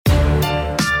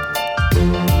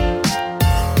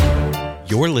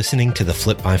You're listening to the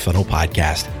Flip My Funnel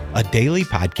podcast, a daily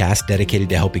podcast dedicated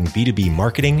to helping B2B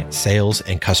marketing, sales,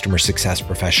 and customer success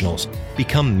professionals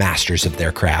become masters of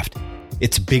their craft.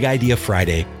 It's Big Idea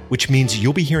Friday, which means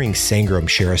you'll be hearing Sangram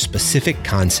share a specific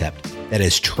concept that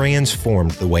has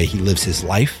transformed the way he lives his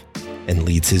life and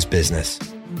leads his business.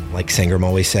 Like Sangram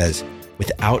always says,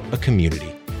 without a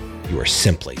community, you are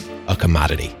simply a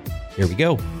commodity. Here we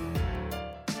go.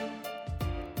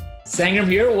 Sangram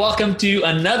here. Welcome to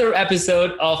another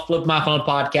episode of Flip My Funnel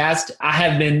podcast. I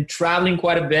have been traveling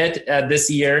quite a bit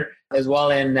this year as well,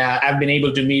 and I've been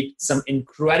able to meet some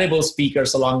incredible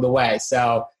speakers along the way.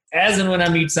 So as and when I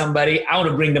meet somebody, I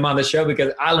want to bring them on the show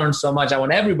because I learned so much. I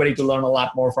want everybody to learn a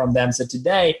lot more from them. So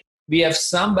today we have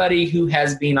somebody who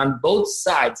has been on both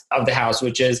sides of the house,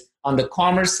 which is on the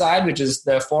commerce side, which is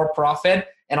the for-profit,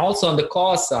 and also on the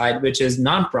cause side, which is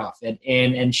nonprofit.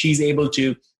 And she's able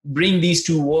to bring these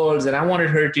two worlds. And I wanted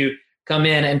her to come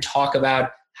in and talk about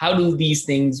how do these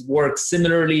things work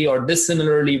similarly or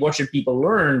dissimilarly? What should people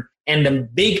learn? And the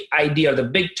big idea or the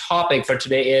big topic for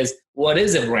today is, what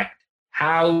is a brand?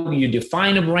 How you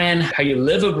define a brand, how you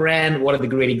live a brand, what are the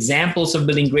great examples of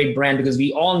building great brand? Because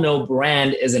we all know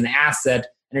brand is an asset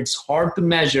and it's hard to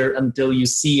measure until you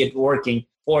see it working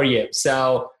for you.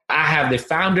 So I have the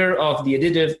founder of the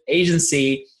Additive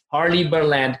Agency, Harley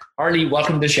Berlant. Harley,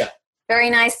 welcome to the show. Very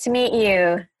nice to meet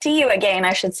you. To you again,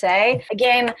 I should say.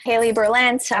 Again, Haley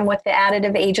Berlant. I'm with the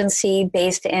Additive Agency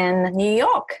based in New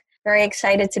York. Very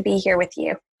excited to be here with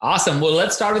you. Awesome. Well,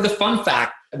 let's start with a fun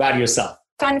fact about yourself.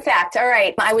 Fun fact. All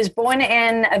right. I was born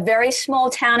in a very small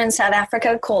town in South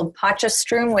Africa called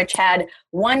Potchefstroom, which had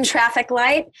one traffic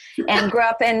light, and grew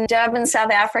up in Durban,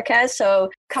 South Africa. So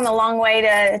come a long way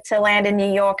to land in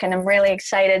New York. And I'm really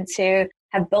excited to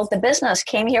have built the business.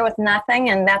 Came here with nothing.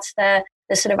 And that's the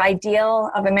sort of ideal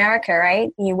of America, right?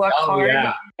 You work hard,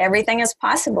 everything is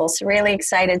possible. So really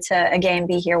excited to, again,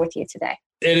 be here with you today.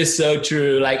 It is so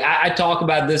true. Like I talk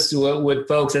about this with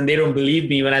folks and they don't believe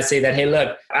me when I say that, hey,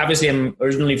 look, obviously I'm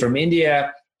originally from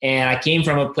India and I came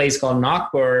from a place called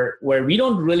Nagpur where we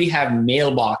don't really have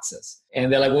mailboxes.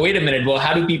 And they're like, well, wait a minute. Well,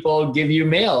 how do people give you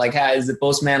mail? Like, how is the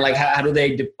postman, like, how do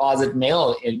they deposit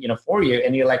mail for you?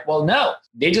 And you're like, well, no,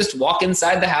 they just walk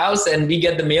inside the house and we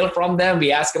get the mail from them. We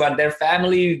ask about their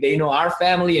family. They know our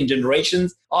family and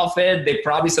generations of it. They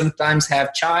probably sometimes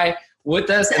have chai with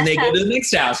us and they go to the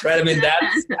next house, right? I mean,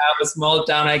 that's how a small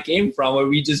town I came from where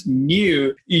we just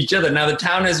knew each other. Now the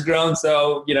town has grown,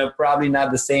 so, probably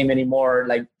not the same anymore.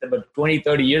 Like about 20,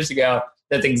 30 years ago,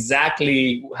 that's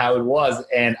exactly how it was.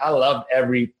 And I loved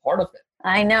every part of it.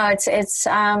 I know it's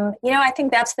I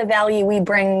think that's the value we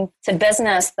bring to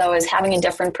business though, is having a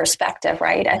different perspective,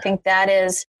 right? I think that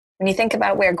is, when you think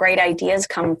about where great ideas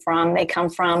come from, they come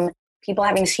from people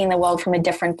having seen the world from a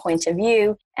different point of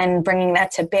view and bringing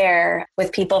that to bear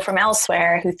with people from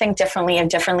elsewhere who think differently, have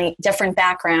different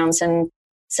backgrounds. And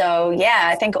so, yeah,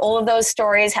 I think all of those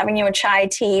stories, having you a chai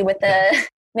tea with the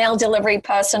mail delivery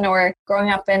person or growing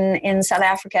up in South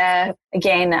Africa,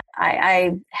 again,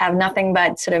 I have nothing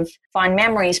but sort of fond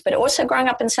memories. But also growing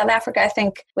up in South Africa, I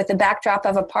think with the backdrop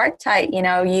of apartheid,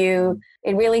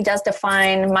 it really does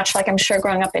define, much like I'm sure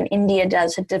growing up in India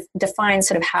does, it defines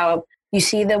sort of how you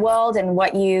see the world and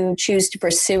what you choose to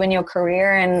pursue in your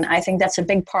career. And I think that's a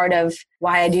big part of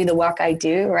why I do the work I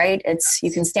do, right? It's,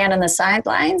 you can stand on the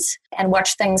sidelines and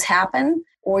watch things happen,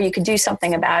 or you could do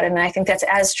something about it. And I think that's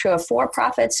as true of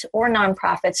for-profits or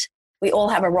nonprofits. We all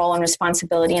have a role and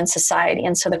responsibility in society.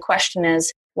 And so the question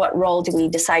is, what role do we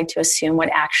decide to assume? What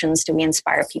actions do we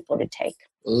inspire people to take?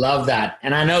 Love that.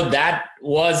 And I know that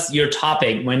was your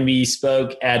topic when we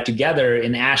spoke together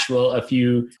in Asheville a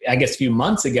few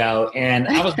months ago. And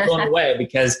I was blown away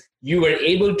because you were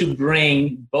able to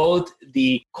bring both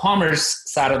the commerce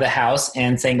side of the house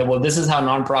and saying that, well, this is how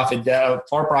nonprofit,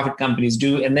 for-profit companies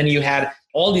do. And then you had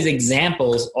all these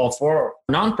examples of for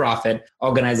nonprofit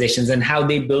organizations and how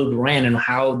they build brand and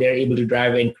how they're able to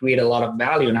drive and create a lot of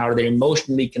value and how they're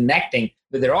emotionally connecting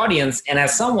with their audience. And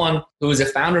as someone who is a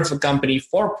founder of a company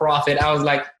for profit, I was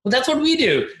like, well, that's what we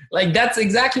do. Like, that's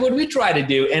exactly what we try to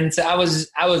do. And so I was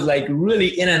like really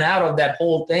in and out of that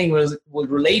whole thing, was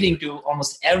relating to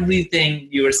almost everything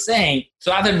you were saying.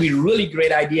 So I thought it'd be a really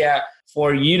great idea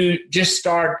for you to just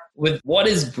start with what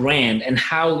is brand and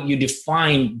how you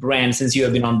define brand, since you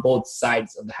have been on both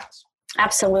sides of the house.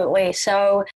 Absolutely.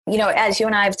 So, as you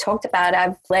and I have talked about,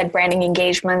 I've led branding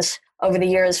engagements over the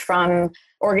years, from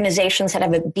organizations that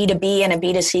have a B2B and a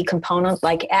B2C component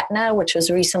like Aetna, which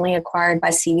was recently acquired by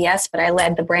CVS, but I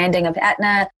led the branding of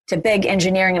Aetna, to big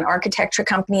engineering and architecture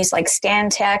companies like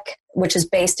Stantec, which is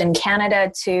based in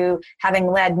Canada, to having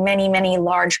led many, many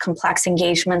large complex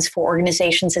engagements for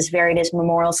organizations as varied as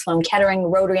Memorial Sloan Kettering,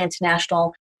 Rotary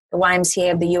International, the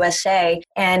YMCA of the USA.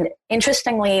 And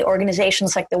interestingly,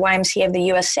 organizations like the YMCA of the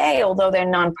USA, although they're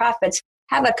nonprofits,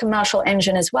 have a commercial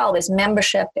engine as well. There's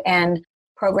membership and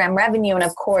program revenue, and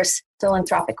of course,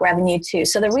 philanthropic revenue too.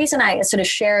 So the reason I sort of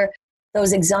share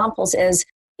those examples is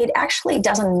it actually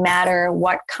doesn't matter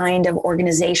what kind of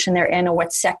organization they're in or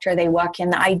what sector they work in.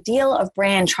 The ideal of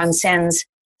brand transcends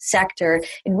sector.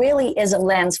 It really is a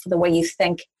lens for the way you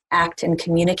think, act, and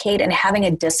communicate, and having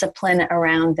a discipline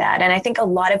around that. And I think a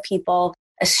lot of people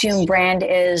assume brand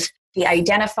is the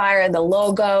identifier, the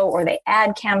logo, or the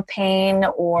ad campaign,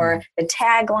 or the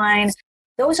tagline.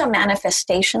 Those are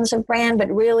manifestations of brand, but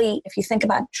really, if you think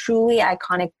about truly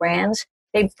iconic brands,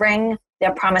 they bring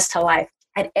their promise to life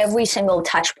at every single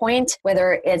touch point,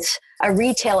 whether it's a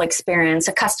retail experience,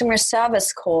 a customer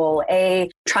service call, a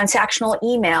transactional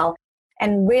email,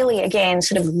 and really, again,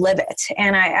 sort of live it.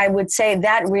 And I would say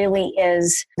that really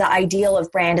is the ideal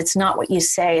of brand. It's not what you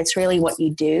say, it's really what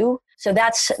you do. So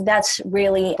that's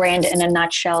really brand in a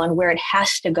nutshell, and where it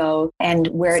has to go and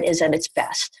where it is at its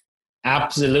best.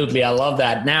 Absolutely. I love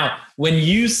that. Now, when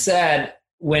you said,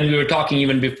 when we were talking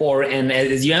even before, and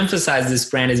as you emphasize this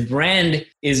brand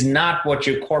is not what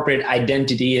your corporate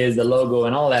identity is, the logo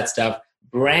and all that stuff.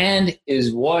 Brand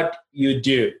is what you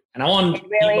do. And I want people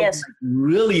to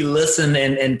really listen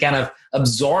and kind of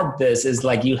absorb this, is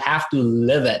like you have to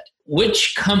live it.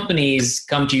 Which companies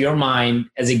come to your mind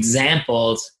as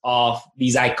examples of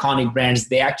these iconic brands?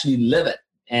 They actually live it.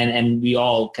 And we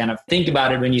all kind of think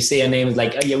about it when you say a name, is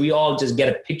like, oh yeah, we all just get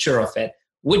a picture of it.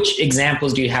 Which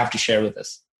examples do you have to share with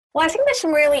us? Well, I think there's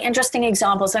some really interesting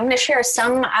examples. I'm going to share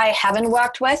some I haven't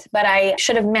worked with, but I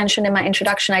should have mentioned in my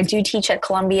introduction, I do teach at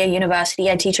Columbia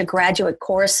University. I teach a graduate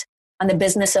course on the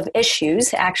business of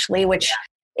issues, actually, which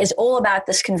is all about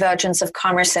this convergence of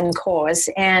commerce and cause.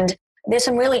 And there's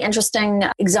some really interesting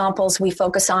examples we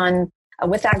focus on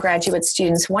with our graduate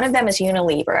students. One of them is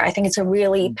Unilever. I think it's a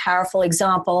really powerful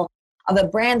example of a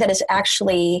brand that has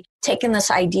actually taken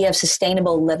this idea of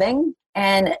sustainable living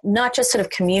and not just sort of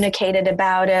communicated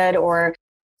about it,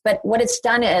 but what it's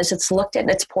done is it's looked at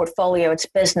its portfolio, its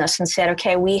business, and said,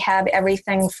 okay, we have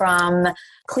everything from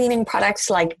cleaning products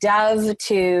like Dove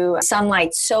to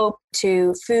Sunlight soap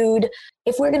to food.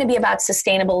 If we're going to be about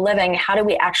sustainable living, how do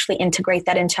we actually integrate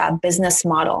that into our business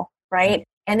model, right?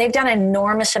 And they've done an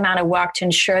enormous amount of work to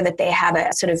ensure that they have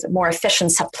a sort of more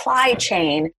efficient supply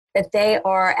chain, that they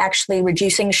are actually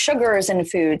reducing sugars in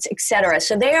foods, et cetera.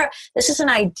 So this is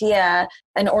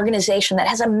an organization that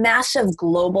has a massive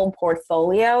global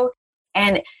portfolio.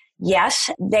 And yes,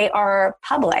 they are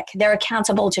public. They're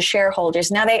accountable to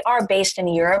shareholders. Now, they are based in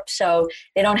Europe, so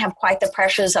they don't have quite the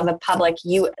pressures of a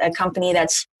company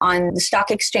that's on the stock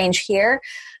exchange here.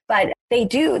 But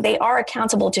they are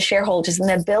accountable to shareholders, and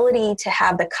the ability to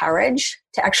have the courage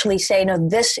to actually say, no,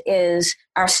 this is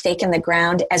our stake in the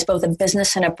ground as both a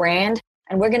business and a brand.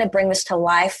 And we're going to bring this to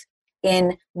life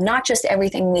in not just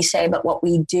everything we say, but what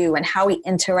we do and how we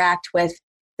interact with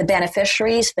the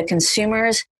beneficiaries, the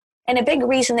consumers. And a big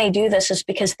reason they do this is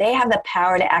because they have the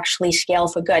power to actually scale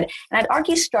for good. And I'd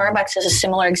argue Starbucks is a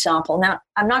similar example. Now,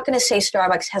 I'm not going to say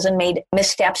Starbucks hasn't made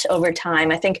missteps over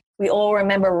time. I think we all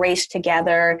remember Race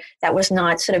Together. That was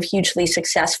not sort of hugely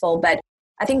successful, but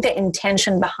I think the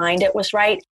intention behind it was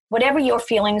right. Whatever your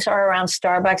feelings are around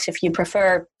Starbucks, if you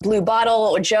prefer Blue Bottle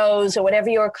or Joe's or whatever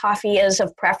your coffee is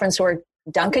of preference, or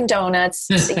Dunkin' Donuts,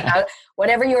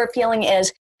 whatever your feeling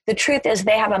is, the truth is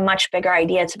they have a much bigger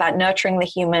idea. It's about nurturing the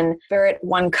human spirit,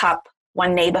 one cup,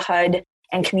 one neighborhood,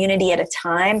 and community at a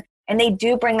time. And they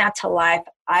do bring that to life,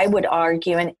 I would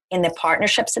argue, in the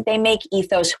partnerships that they make.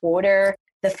 Ethos Water,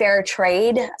 the fair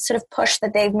trade sort of push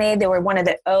that they've made. They were one of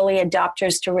the early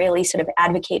adopters to really sort of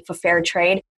advocate for fair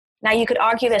trade. Now, you could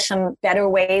argue there's some better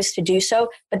ways to do so,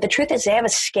 but the truth is they have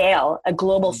a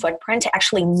global footprint to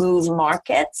actually move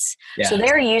markets. Yeah. So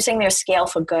they're using their scale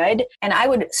for good. And I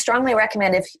would strongly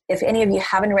recommend, if any of you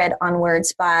haven't read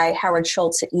Onwards by Howard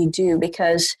Schultz, that you do,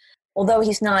 because although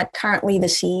he's not currently the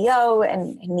CEO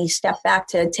and he stepped back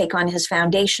to take on his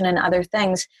foundation and other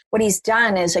things, what he's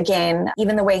done is, again,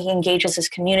 even the way he engages his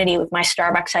community with My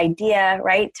Starbucks Idea,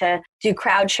 right, to do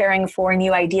crowd sharing for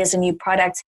new ideas and new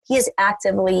products, he is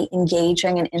actively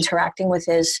engaging and interacting with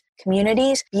his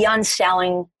communities beyond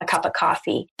selling a cup of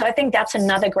coffee. So I think that's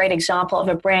another great example of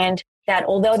a brand that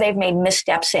although they've made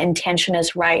missteps, the intention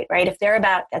is right? If they're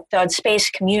about that third space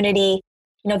community,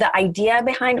 the idea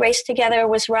behind Race Together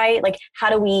was right. Like, how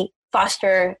do we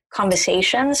foster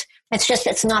conversations?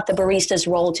 It's not the barista's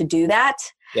role to do that.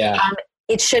 Yeah.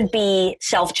 It should be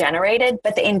self-generated,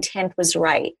 but the intent was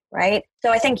right?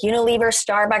 So I think Unilever,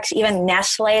 Starbucks, even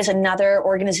Nestle is another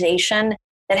organization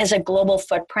that has a global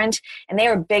footprint, and they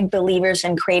are big believers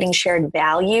in creating shared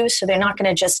value. So they're not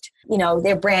going to just,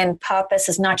 their brand purpose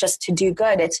is not just to do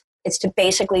good. It's to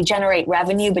basically generate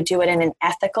revenue, but do it in an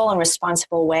ethical and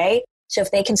responsible way. So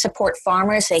if they can support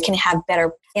farmers, they can have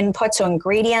better inputs or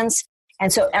ingredients,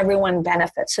 and so everyone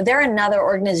benefits. So they're another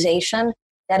organization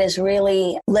that is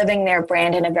really living their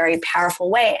brand in a very powerful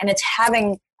way, and it's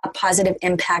having a positive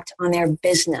impact on their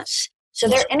business. So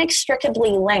they're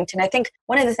inextricably linked. And I think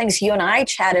one of the things you and I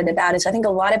chatted about is I think a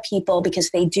lot of people, because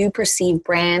they do perceive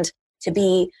brand to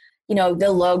be,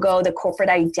 the logo, the corporate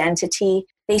identity,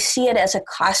 they see it as a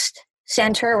cost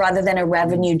center rather than a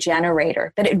revenue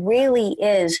generator. But it really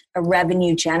is a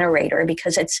revenue generator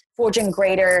because it's forging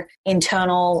greater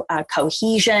internal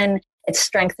cohesion. It's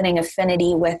strengthening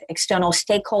affinity with external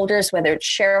stakeholders, whether it's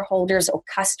shareholders or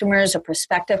customers or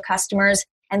prospective customers.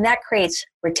 And that creates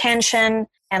retention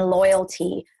and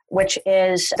loyalty, which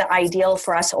is the ideal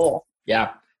for us all.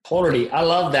 Yeah, totally. I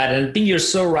love that. And I think you're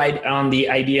so right on the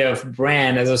idea of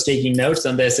brand. As I was taking notes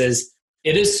on this,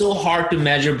 it is so hard to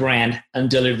measure brand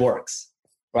until it works,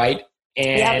 right?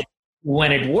 And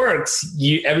when it works,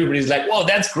 everybody's like, "Whoa,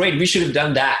 that's great. We should have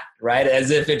done that," right?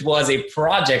 As if it was a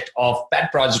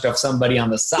pet project of somebody on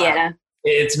the side. Yeah.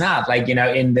 It's not. Like,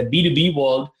 in the B2B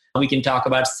world, we can talk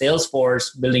about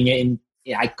Salesforce building an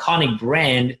iconic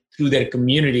brand through their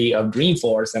community of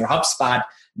Dreamforce, and HubSpot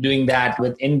doing that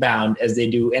with Inbound as they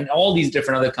do. And all these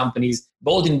different other companies,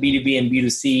 both in B2B and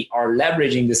B2C, are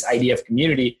leveraging this idea of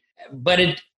community. But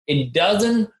it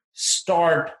doesn't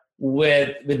start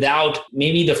without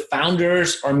maybe the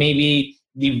founders or maybe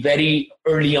the very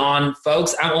early on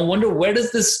folks. I wonder, where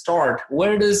does this start?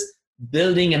 Where does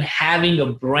building and having a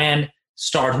brand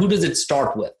start? Who does it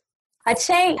start with? I'd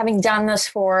say, having done this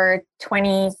for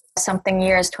 20-something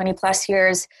years, 20 plus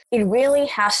years, it really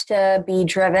has to be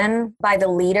driven by the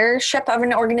leadership of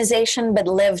an organization, but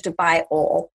lived by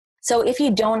all. So if you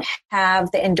don't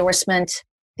have the endorsement,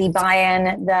 the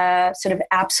buy-in, the sort of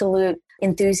absolute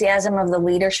enthusiasm of the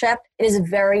leadership, it is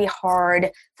very hard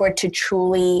for it to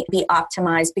truly be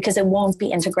optimized because it won't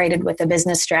be integrated with the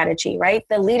business strategy, right?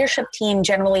 The leadership team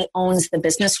generally owns the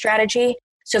business strategy.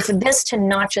 So for this to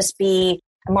not just be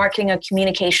a marketing or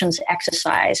communications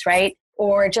exercise, right?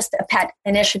 Or just a pet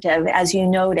initiative, as you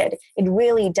noted, it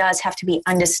really does have to be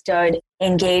understood,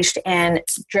 engaged, and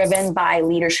driven by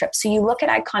leadership. So you look at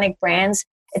iconic brands,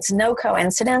 it's no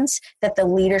coincidence that the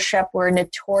leadership were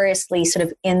notoriously sort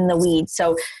of in the weeds.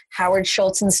 So Howard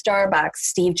Schultz and Starbucks,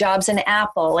 Steve Jobs and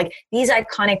Apple, like these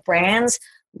iconic brands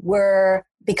were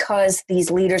because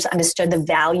these leaders understood the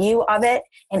value of it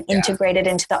and integrated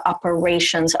into the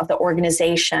operations of the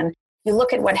organization. You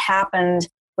look at what happened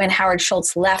when Howard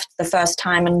Schultz left the first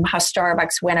time and how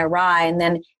Starbucks went awry, and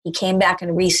then he came back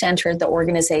and recentered the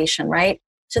organization, right?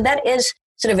 So that is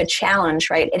sort of a challenge,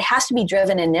 right? It has to be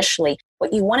driven initially.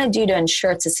 What you want to do to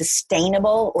ensure it's a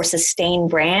sustainable or sustained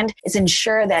brand is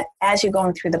ensure that as you're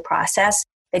going through the process,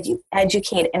 that you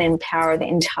educate and empower the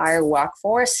entire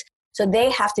workforce. So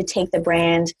they have to take the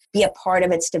brand, be a part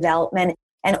of its development,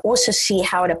 and also see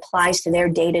how it applies to their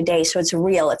day-to-day. So it's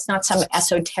real. It's not some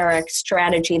esoteric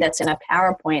strategy that's in a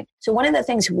PowerPoint. So one of the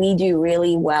things we do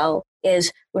really well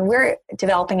is when we're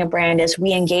developing a brand is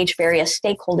we engage various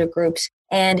stakeholder groups.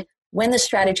 And when the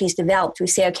strategy is developed, we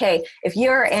say, okay, if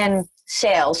you're in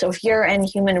sales, or if you're in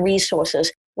human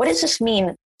resources, what does this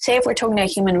mean? Say if we're talking to a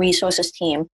human resources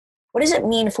team, what does it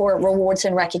mean for rewards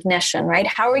and recognition, right?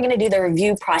 How are we going to do the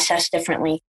review process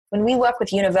differently? When we work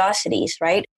with universities,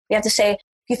 right, we have to say,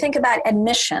 if you think about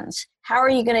admissions, how are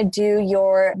you going to do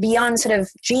your beyond sort of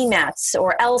GMATs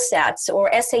or LSATs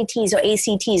or SATs or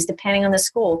ACTs, depending on the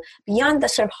school, beyond the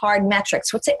sort of hard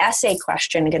metrics? What's the essay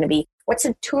question going to be? What's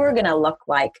the tour going to look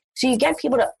like? So you get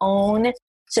people to own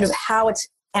sort of how it's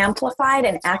amplified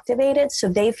and activated so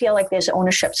they feel like there's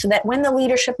ownership, so that when the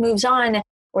leadership moves on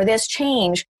or there's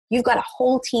change, you've got a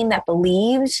whole team that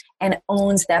believes and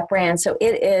owns that brand. So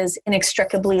it is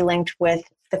inextricably linked with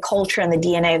the culture and the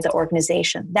DNA of the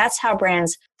organization. That's how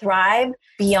brands thrive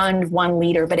beyond one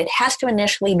leader, but it has to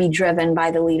initially be driven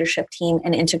by the leadership team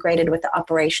and integrated with the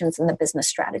operations and the business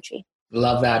strategy.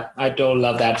 Love that. I totally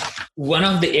love that. One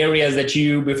of the areas that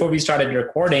before we started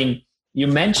recording, you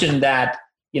mentioned that,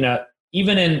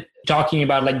 even in talking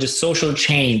about like just social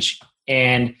change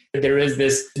And there is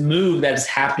this move that is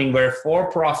happening where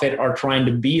for-profit are trying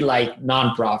to be like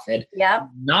nonprofit. Yeah.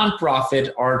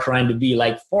 Nonprofit are trying to be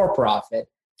like for-profit.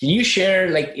 Can you share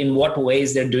like in what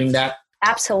ways they're doing that?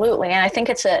 Absolutely. And I think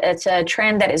it's a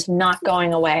trend that is not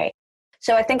going away.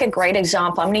 So I think a great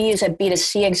example, I'm going to use a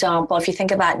B2C example. If you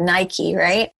think about Nike,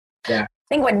 right? Yeah.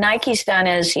 I think what Nike's done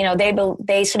is,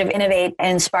 they sort of innovate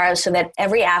and inspire so that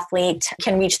every athlete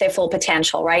can reach their full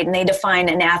potential, right? And they define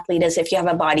an athlete as if you have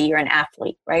a body, you're an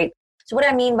athlete, right? So what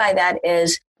I mean by that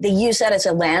is they use that as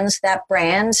a lens. That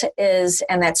brand is,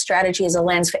 and that strategy is a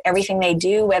lens for everything they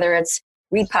do, whether it's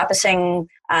repurposing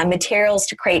materials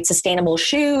to create sustainable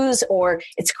shoes, or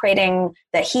it's creating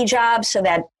the hijab so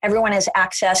that everyone has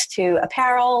access to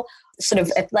apparel, sort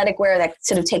of athletic wear that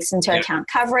sort of takes into account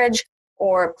coverage,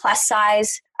 or plus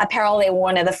size apparel. They were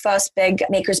one of the first big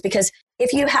makers, because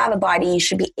if you have a body, you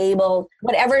should be able,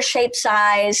 whatever shape,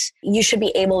 size, you should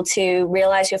be able to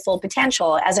realize your full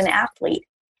potential as an athlete.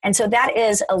 And so that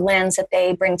is a lens that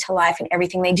they bring to life in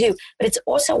everything they do. But it's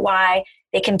also why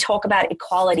they can talk about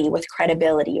equality with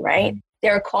credibility, right?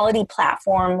 Their equality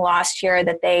platform last year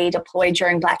that they deployed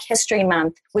during Black History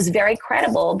Month was very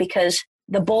credible, because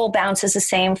the ball bounces the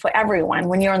same for everyone.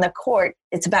 When you're on the court,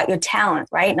 it's about your talent,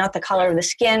 right? Not the color of the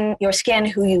skin, your skin,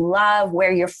 who you love,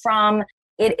 where you're from.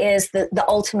 It is the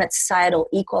ultimate societal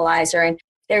equalizer. And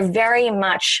they're very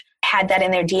much had that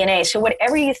in their DNA. So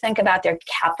whatever you think about their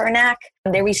Kaepernick,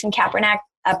 their recent Kaepernick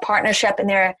partnership in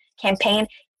their campaign,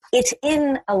 it's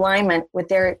in alignment with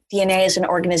their DNA as an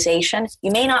organization.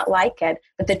 You may not like it,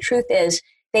 but the truth is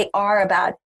they are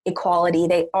about equality.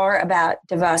 They are about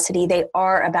diversity. They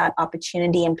are about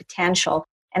opportunity and potential.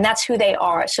 And that's who they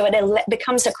are. So it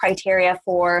becomes a criteria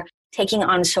for taking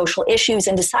on social issues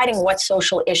and deciding what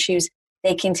social issues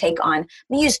they can take on. Let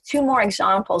me use two more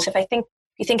examples. If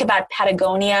you think about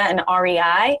Patagonia and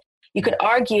REI, you could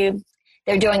argue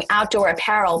they're doing outdoor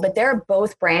apparel, but they're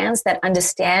both brands that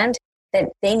understand that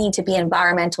they need to be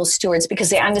environmental stewards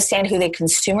because they understand who their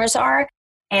consumers are.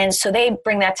 And so they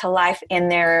bring that to life in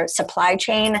their supply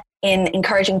chain, in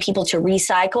encouraging people to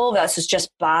recycle versus just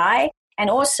buy. And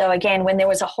also, again, when there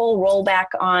was a whole rollback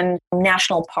on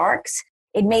national parks,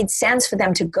 it made sense for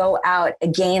them to go out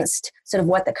against sort of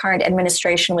what the current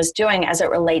administration was doing as it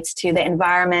relates to the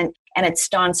environment and its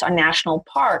stance on national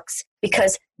parks,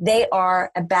 because they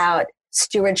are about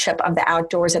stewardship of the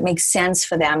outdoors. It makes sense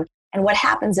for them. And what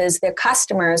happens is their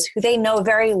customers, who they know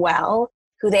very well,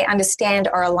 who they understand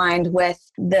are aligned with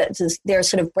their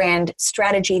sort of brand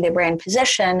strategy, their brand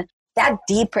position, that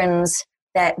deepens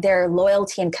their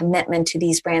loyalty and commitment to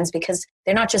these brands, because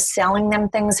they're not just selling them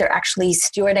things, they're actually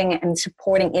stewarding and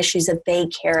supporting issues that they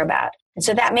care about. And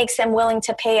so that makes them willing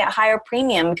to pay a higher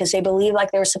premium because they believe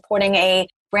like they're supporting a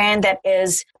brand that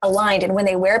is aligned. And when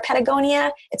they wear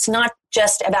Patagonia, it's not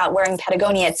just about wearing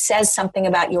Patagonia. It says something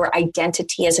about your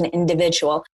identity as an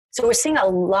individual. So we're seeing a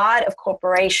lot of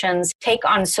corporations take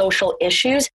on social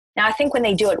issues. Now, I think when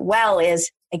they do it well is,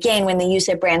 again, when they use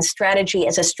their brand strategy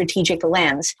as a strategic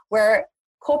lens, where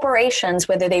corporations,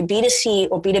 whether they B2C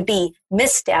or B2B,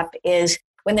 misstep is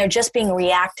when they're just being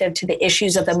reactive to the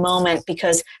issues of the moment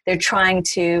because they're trying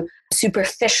to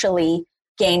superficially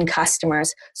gain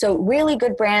customers. So really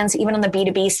good brands, even on the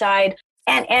B2B side,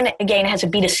 and again, it has a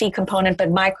B2C component, but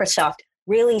Microsoft,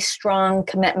 really strong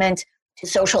commitment to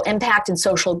social impact and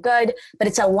social good, but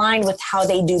it's aligned with how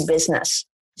they do business.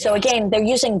 So again, they're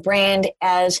using brand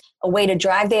as a way to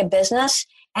drive their business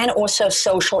and also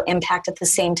social impact at the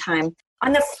same time.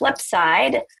 On the flip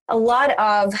side, a lot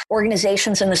of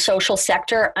organizations in the social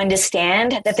sector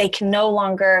understand that they can no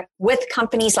longer, with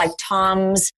companies like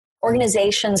Tom's,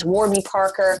 organizations, Warby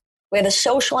Parker, where the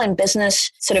social and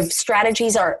business sort of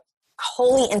strategies are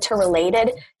wholly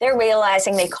interrelated, they're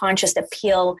realizing they can't just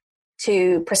appeal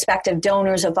to prospective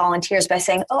donors or volunteers by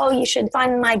saying, oh, you should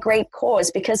fund my great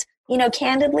cause. Because,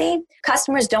 candidly,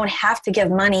 customers don't have to give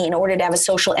money in order to have a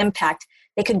social impact.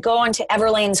 They could go onto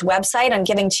Everlane's website on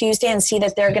Giving Tuesday and see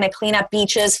that they're going to clean up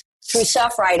beaches through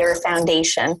Surfrider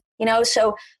Foundation.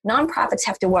 So nonprofits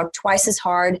have to work twice as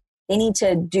hard. They need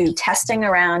to do testing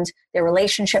around their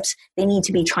relationships. They need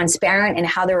to be transparent in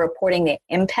how they're reporting the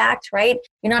impact, right?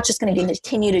 You're not just going to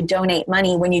continue to donate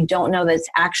money when you don't know that it's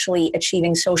actually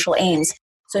achieving social aims.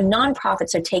 So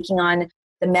nonprofits are taking on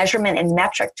the measurement and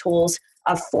metric tools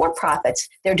of for-profits.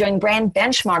 They're doing brand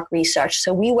benchmark research.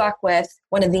 So we work with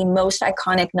one of the most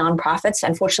iconic nonprofits.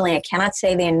 Unfortunately, I cannot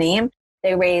say their name.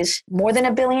 They raise more than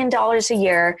 $1 billion a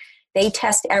year. They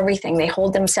test everything. They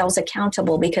hold themselves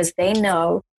accountable because they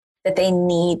know that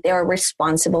they're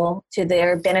responsible to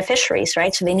their beneficiaries,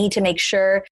 right? So they need to make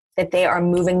sure that they are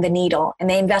moving the needle. And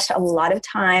they invest a lot of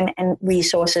time and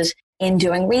resources in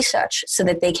doing research so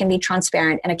that they can be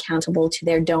transparent and accountable to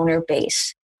their donor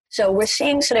base. So we're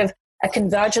seeing sort of a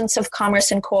convergence of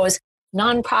commerce and cause,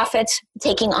 nonprofits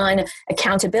taking on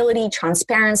accountability,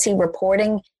 transparency,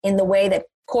 reporting in the way that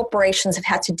corporations have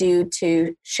had to do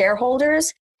to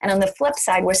shareholders. And on the flip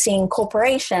side, we're seeing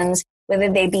corporations,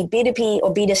 whether they be B2B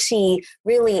or B2C,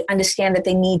 really understand that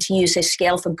they need to use a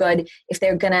scale for good if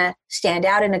they're going to stand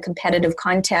out in a competitive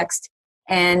context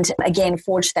and, again,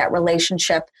 forge that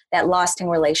relationship, that lasting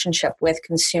relationship with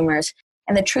consumers.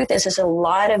 And the truth is, there's a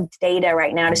lot of data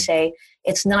right now to say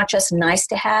it's not just nice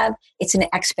to have, it's an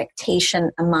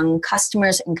expectation among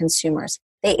customers and consumers.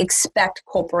 They expect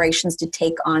corporations to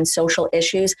take on social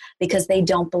issues because they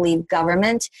don't believe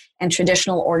government and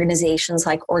traditional organizations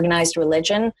like organized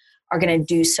religion are going to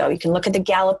do so. You can look at the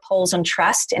Gallup polls on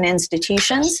trust in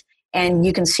institutions, and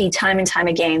you can see time and time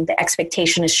again the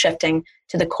expectation is shifting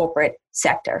to the corporate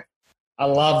sector. I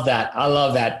love that.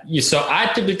 So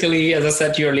I typically, as I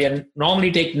said to you earlier,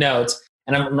 normally take notes.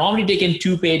 And I'm normally taking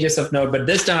 2 pages of notes, but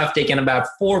this time I've taken about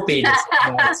 4 pages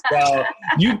of notes. So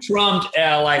you trumped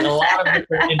like a lot of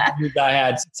different interviews I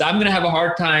had. So I'm going to have a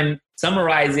hard time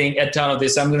summarizing a ton of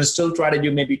this. So I'm going to still try to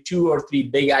do maybe 2 or 3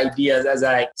 big ideas as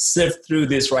I sift through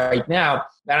this right now.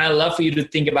 And I'd love for you to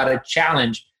think about a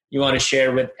challenge you want to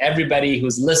share with everybody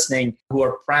who's listening, who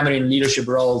are primarily in leadership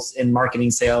roles in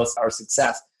marketing, sales, or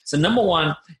success. So number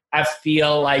one, I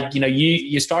feel like,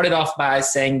 you started off by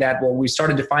saying that, well, we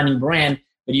started defining brand,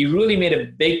 but you really made a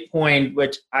big point,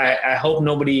 which I hope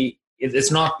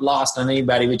it's not lost on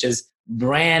anybody, which is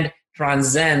brand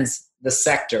transcends the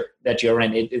sector that you're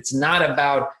in. It's not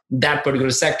about that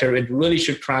particular sector. It really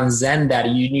should transcend that.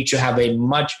 You need to have a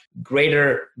much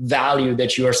greater value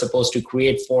that you are supposed to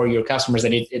create for your customers.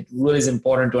 And it really is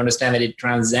important to understand that it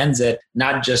transcends it,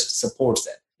 not just supports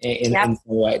it in some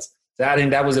ways. So I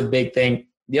think that was a big thing.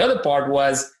 The other part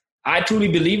was, I truly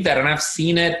believe that, and I've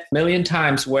seen it a million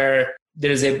times, where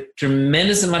there is a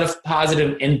tremendous amount of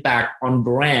positive impact on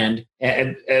brand,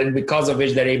 and because of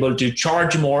which they're able to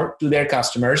charge more to their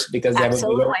customers because they have a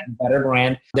bigger and better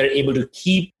brand. They're able to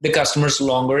keep the customers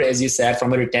longer, as you said,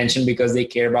 from a retention, because they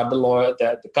care about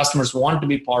the customers want to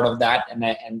be part of that.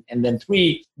 And then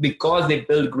 3, because they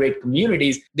build great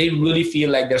communities, they really feel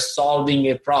like they're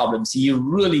solving a problem. So you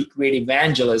really create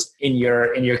evangelists in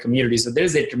your community. So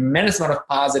there's a tremendous amount of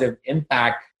positive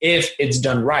impact if it's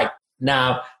done right.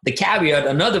 Now, the caveat,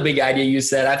 another big idea you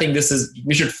said, I think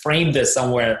we should frame this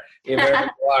somewhere.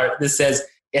 This says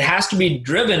it has to be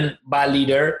driven by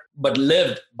leader, but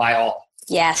lived by all.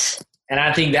 Yes. And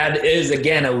I think that is,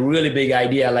 again, a really big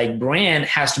idea. Like, brand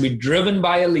has to be driven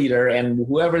by a leader, and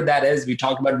whoever that is. We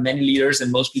talked about many leaders,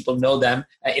 and most people know them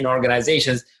in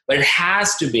organizations, but it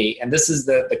has to be, and this is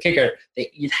the kicker,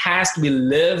 it has to be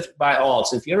lived by all.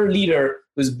 So if you're a leader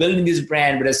who's building this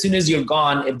brand, but as soon as you're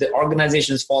gone, if the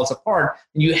organization falls apart,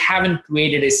 you haven't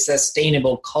created a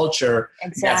sustainable culture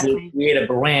that will create a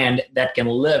brand that can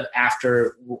live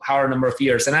after however number of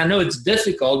years. And I know it's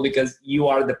difficult because you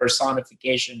are the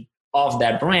personification of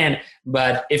that brand.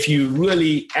 But if you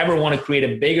really ever want to create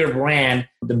a bigger brand,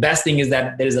 the best thing is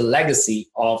that there is a legacy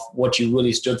of what you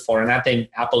really stood for. And I think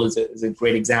Apple is a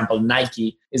great example.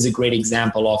 Nike is a great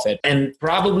example of it. And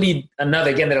probably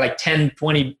another, again, there are like 10,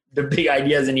 20 the big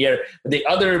ideas in here. But the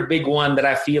other big one that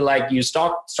I feel like you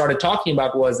started talking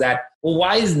about was that, well,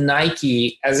 why is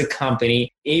Nike as a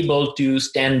company able to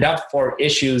stand up for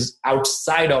issues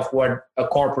outside of what a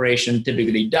corporation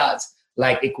typically does,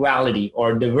 like equality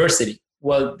or diversity?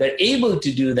 Well, they're able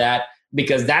to do that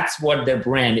because that's what their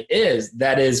brand is.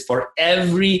 That is, for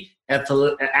every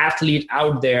athlete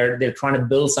out there, they're trying to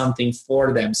build something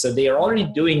for them. So they are already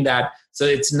doing that. So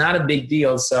it's not a big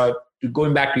deal. So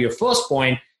going back to your first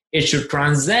point, it should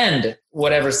transcend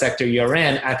whatever sector you're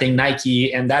in. I think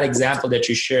Nike and that example that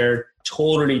you shared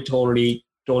totally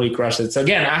crushed it. So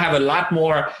again, I have a lot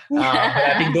more, but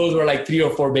I think those were like 3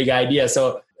 or 4 big ideas.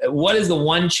 So what is the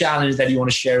one challenge that you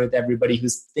want to share with everybody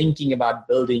who's thinking about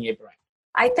building a brand?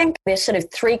 I think there's sort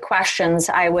of 3 questions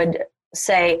I would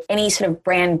say any sort of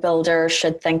brand builder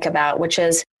should think about, which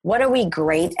is, what are we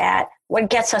great at? What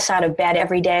gets us out of bed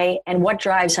every day? And what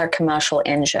drives our commercial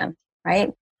engine,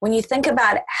 right? When you think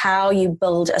about how you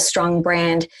build a strong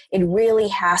brand, it really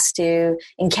has to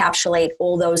encapsulate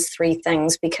all those 3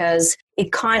 things, because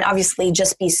it can't obviously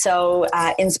just be so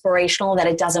inspirational that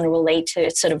it doesn't relate to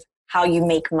sort of how you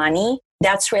make money.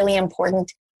 That's really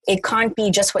important. It can't be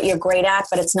just what you're great at,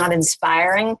 but it's not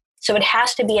inspiring. So it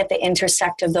has to be at the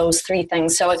intersect of those 3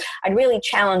 things. So I'd really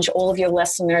challenge all of your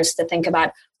listeners to think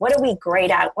about, what are we great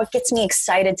at? What gets me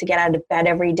excited to get out of bed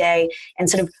every day? And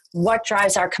sort of what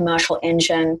drives our commercial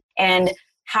engine? And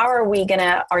how are we going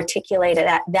to articulate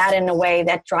that in a way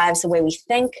that drives the way we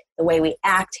think, the way we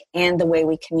act, and the way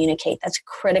we communicate? That's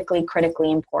critically, critically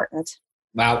important.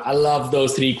 Wow, I love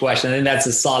those 3 questions. And that's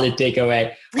a solid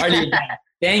takeaway. Harley,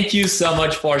 thank you so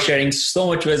much for sharing so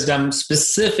much wisdom,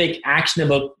 specific,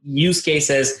 actionable use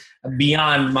cases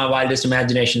beyond my wildest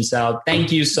imagination. So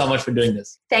thank you so much for doing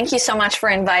this. Thank you so much for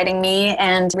inviting me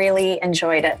and really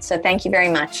enjoyed it. So thank you very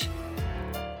much.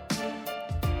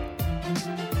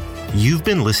 You've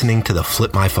been listening to the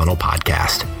Flip My Funnel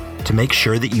podcast. To make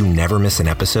sure that you never miss an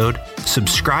episode,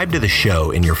 subscribe to the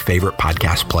show in your favorite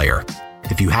podcast player.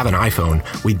 If you have an iPhone,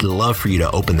 we'd love for you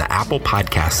to open the Apple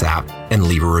Podcasts app and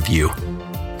leave a review.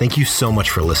 Thank you so much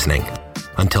for listening.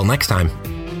 Until next time.